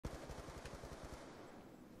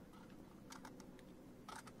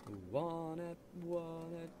want it, whoa.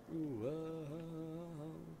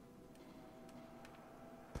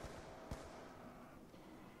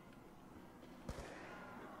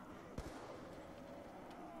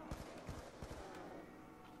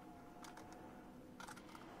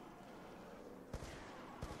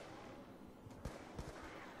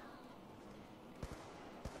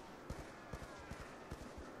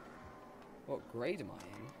 What grade am I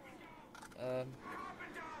in?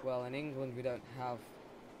 Well, in England we don't have...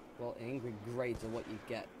 Well, in England grades are what you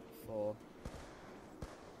get for...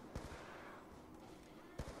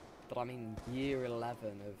 But I'm in year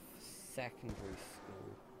 11 of secondary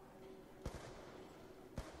school.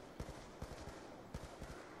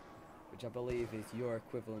 Which I believe is your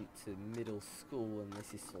equivalent to middle school, and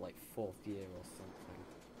this is for like 4th year or something.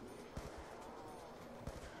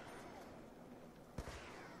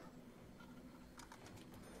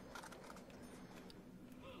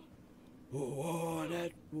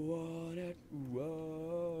 Want it,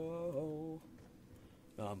 whoa.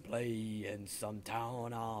 I'm playing some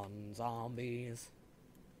town on zombies.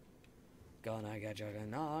 Gonna get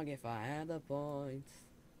Juggernog if I had the points.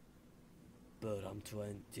 But I'm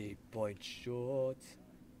 20 points short.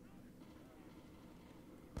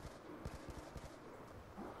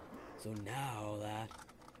 So now that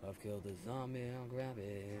I've killed the zombie, I'll grab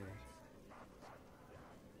it.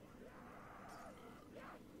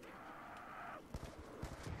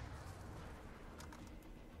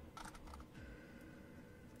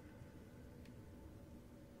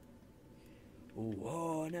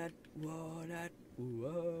 Want it,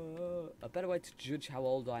 whoa. A better way to judge how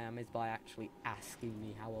old I am is by actually asking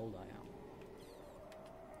me how old I am.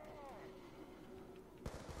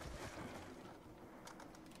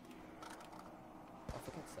 Oh,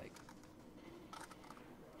 for God's sake.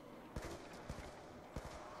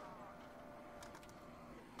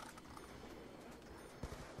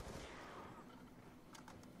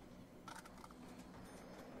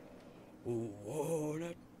 Want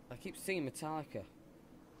it. I keep singing Metallica.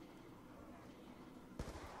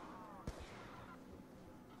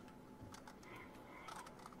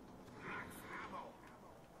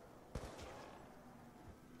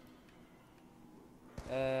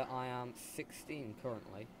 I am 16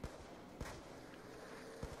 currently.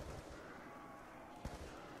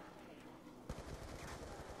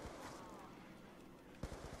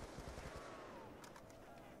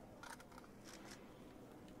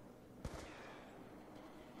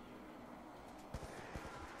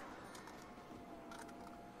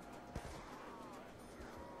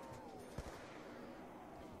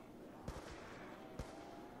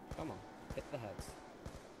 Come on, hit the heads.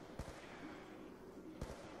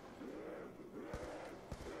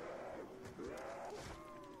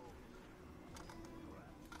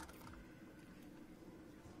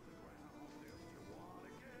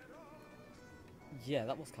 Yeah,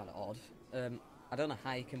 that was kind of odd. I don't know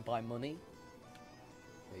how you can buy money.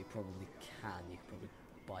 Well, you probably can. You can probably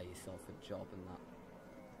buy yourself a job and that.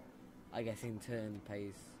 I guess in turn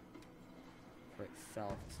pays for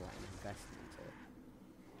itself. It's like an investment or...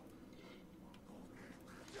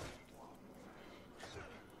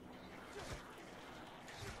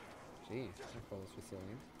 Jeez, I thought it was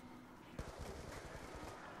resilient.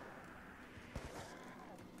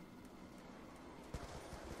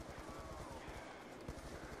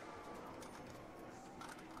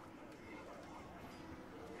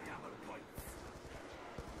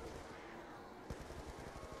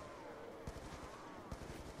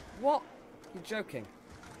 What? You're joking?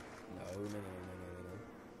 No.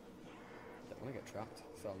 Don't want to get trapped,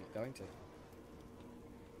 so I'm not going to.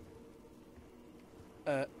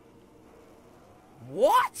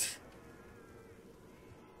 What?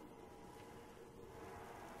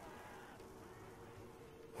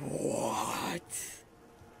 What?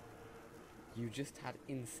 You just had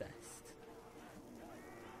incest.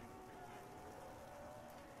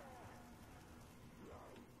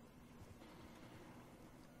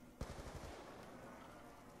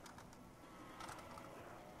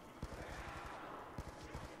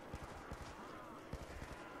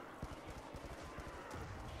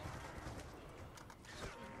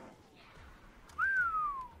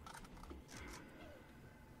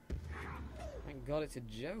 Thank God it's a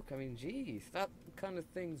joke. I mean, geez, that kind of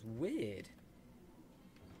thing's weird.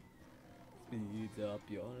 Speeds up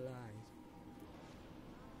your life.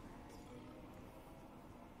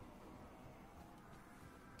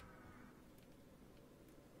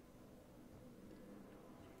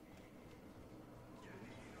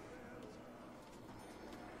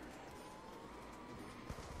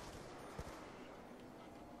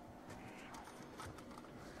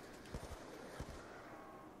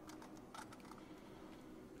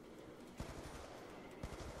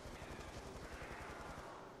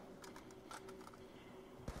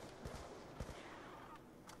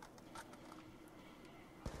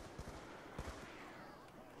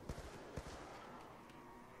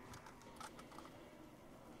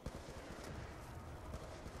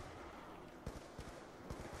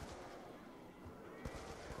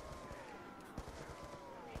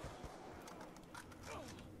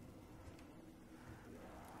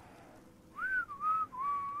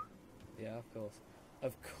 Of course.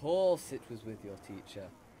 Of course it was with your teacher.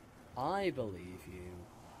 I believe you.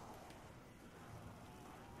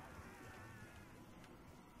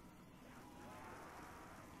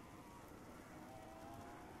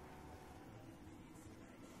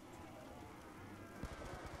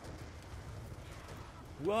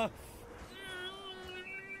 Woof!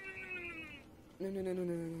 No, no, no, no,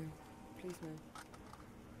 no, no, no. Please, no.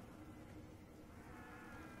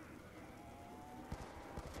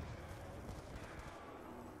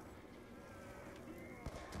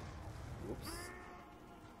 Whoops.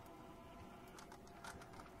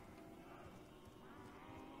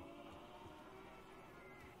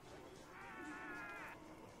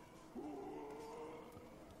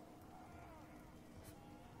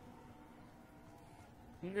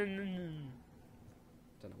 No, no, no.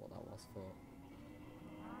 Don't know what that was for.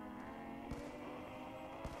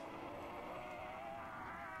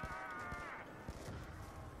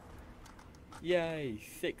 Yay,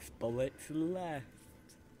 6 bullets left.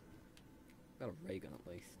 Got a ray gun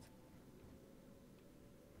at least.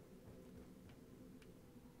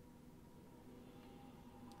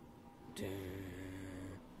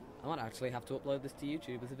 I might actually have to upload this to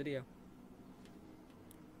YouTube as a video.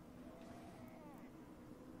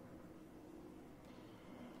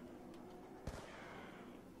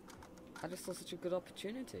 I just saw such a good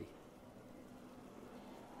opportunity.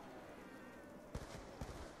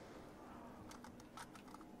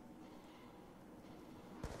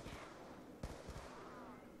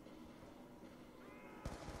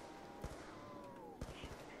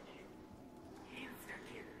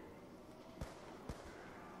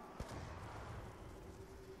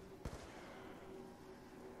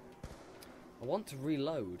 I want to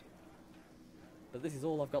reload, but this is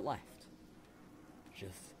all I've got left.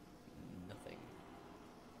 Just nothing.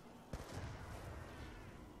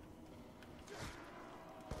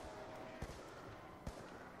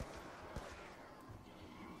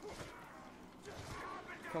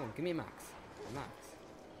 Come on, give me a max. A max.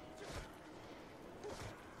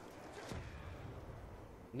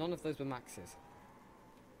 None of those were maxes.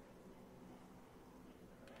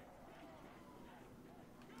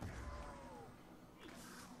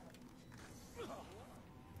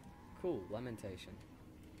 Cool, lamentation.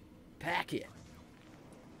 Pack it!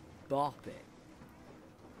 Bop it.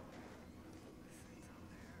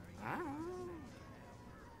 Ah!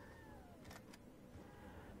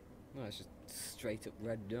 No, it's just straight up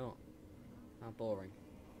red dot. How boring.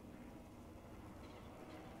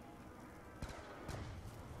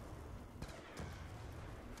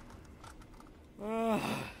 No,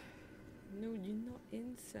 you're not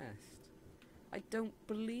incest. I don't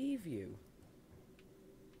believe you.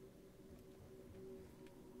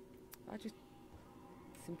 I just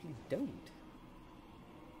simply don't.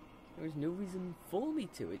 There is no reason for me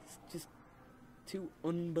to. It's just too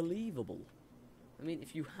unbelievable. I mean,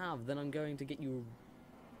 if you have, then I'm going to get you...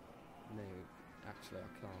 No, actually I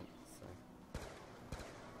can't, so...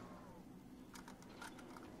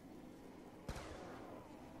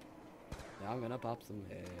 Yeah, I'm gonna pop some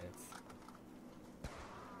hits.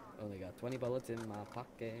 Only got 20 bullets in my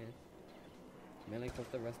pocket. Merely because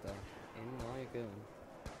the rest are in my gun.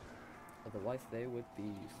 Otherwise they would be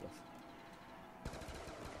useless.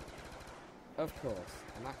 Of course,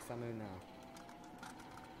 max ammo now.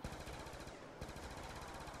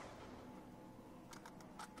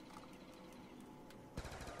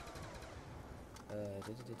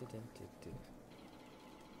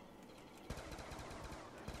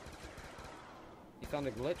 You found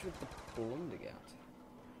a glitch with the Blundergat.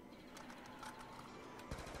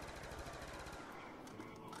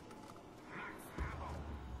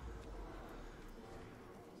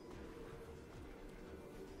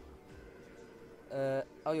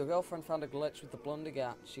 Oh, your girlfriend found a glitch with the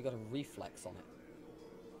Blundergat. She got a reflex on it.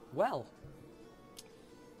 Well,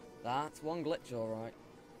 that's one glitch, alright.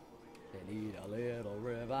 They need a little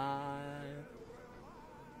revive.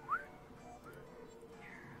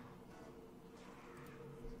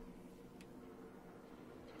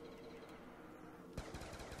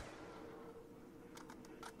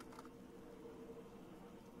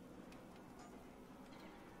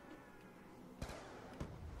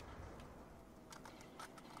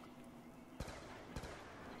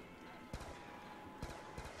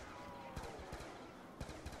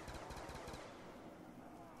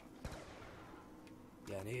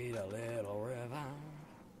 You need a little revive.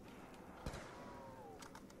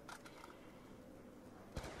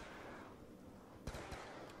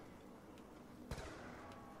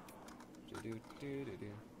 Do do do do do.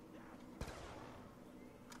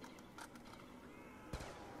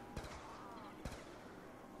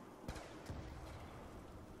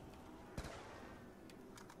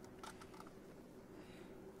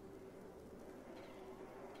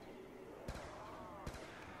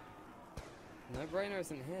 No brainer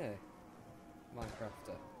isn't here,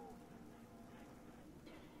 Minecrafter.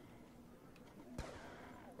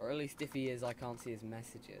 Or at least if he is, I can't see his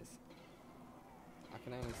messages. I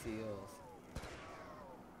can only see yours.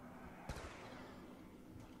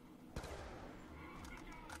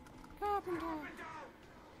 Carpenter!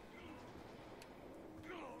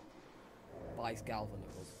 Buys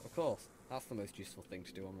galvanoodles. Of course, that's the most useful thing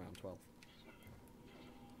to do on round 12.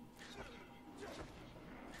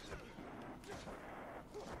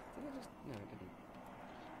 Did I just... No, I didn't.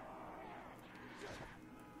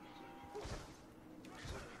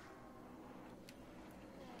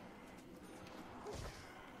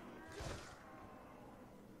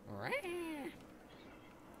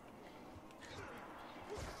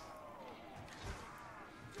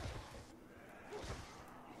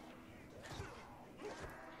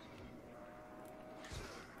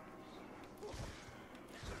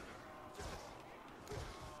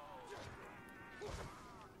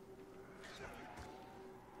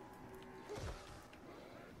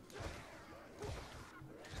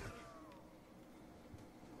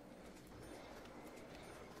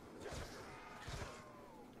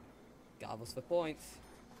 Galvas for points.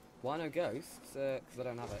 Why no ghosts? Because I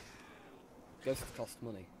don't have it. Ghosts cost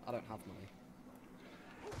money. I don't have money.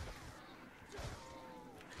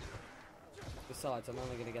 Besides, I'm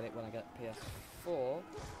only going to get it when I get PS4.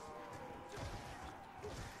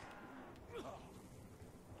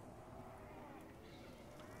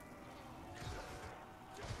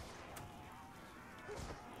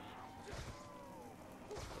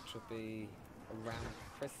 Which will be around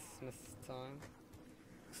Christmas time.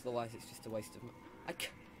 Otherwise it's just a waste of money.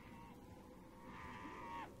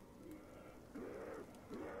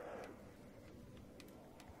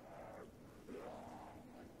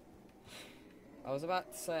 I was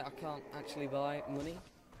about to say I can't actually buy money.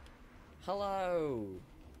 Hello!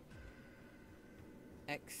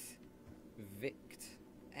 X-Vict.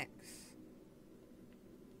 X-Vict.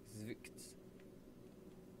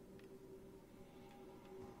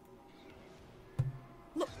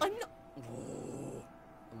 Look, I'm not... Whoa.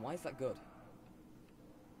 And why is that good?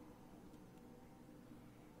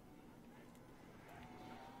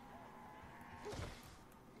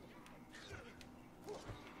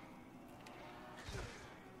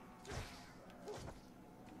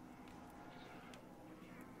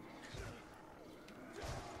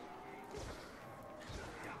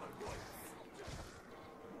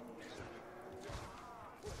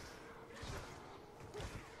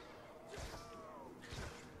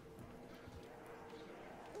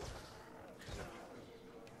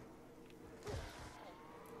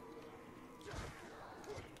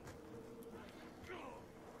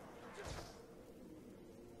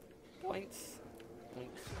 Points.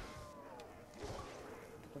 Points.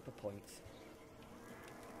 Proper points.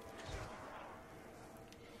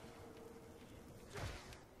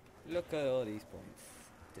 Look at all these points.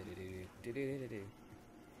 Do-do-do-do-do-do-do-do.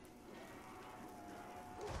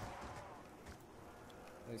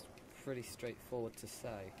 It's pretty straightforward to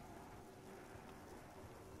say.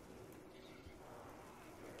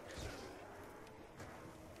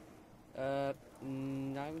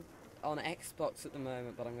 No. On Xbox at the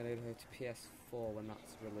moment, but I'm going to go to PS4 when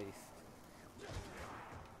that's released.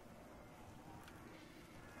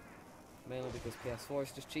 Mainly because PS4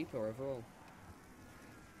 is just cheaper overall.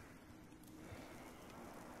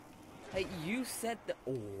 Hey, you said that...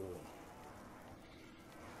 Oh.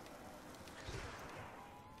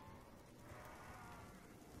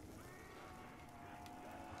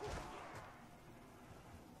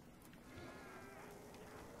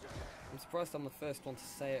 I'm surprised I'm the first one to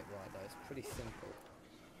say it right though, it's pretty simple.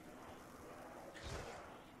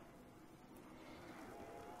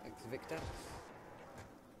 X-Victus.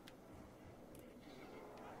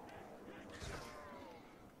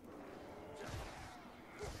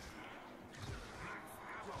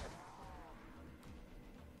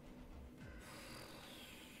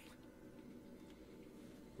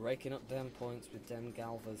 Raking up them points with them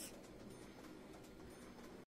Galvas.